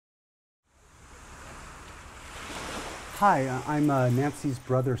Hi, I'm Nancy's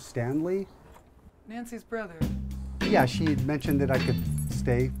brother, Stanley. Nancy's brother? Yeah, she had mentioned that I could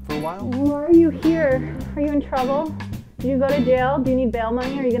stay for a while. Why are you here? Are you in trouble? Did you go to jail? Do you need bail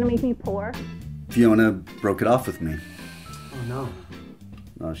money? Are you gonna make me poor? Fiona broke it off with me. Oh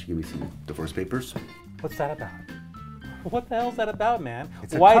no. She gave me some divorce papers. What's that about? What the hell's that about, man?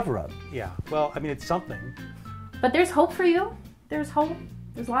 It's a cover-up. Yeah, well, I mean, it's something. But there's hope for you. There's hope.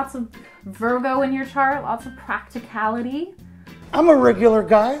 There's lots of Virgo in your chart, lots of practicality. I'm a regular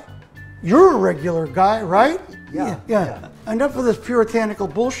guy. You're a regular guy, right? Yeah. Enough of this puritanical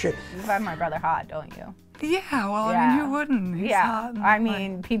bullshit. You find my brother hot, don't you? Yeah, well, I mean, who wouldn't? He's hot. I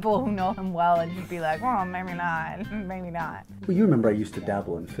mean, people who know him well and just be like, well, maybe not, maybe not. Well, you remember I used to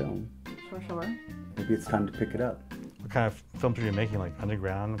dabble in film. Sure. Maybe it's time to pick it up. What kind of films are you making, like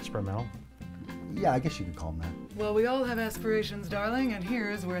underground, experimental? Yeah, I guess you could call them that. Well, we all have aspirations, darling, and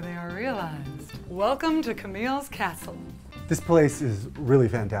here's where they are realized. Welcome to Camille's Castle. This place is really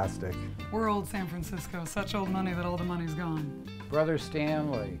fantastic. We're old San Francisco, such old money that all the money's gone. Brother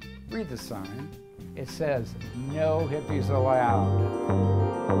Stanley, read the sign. It says, no hippies allowed.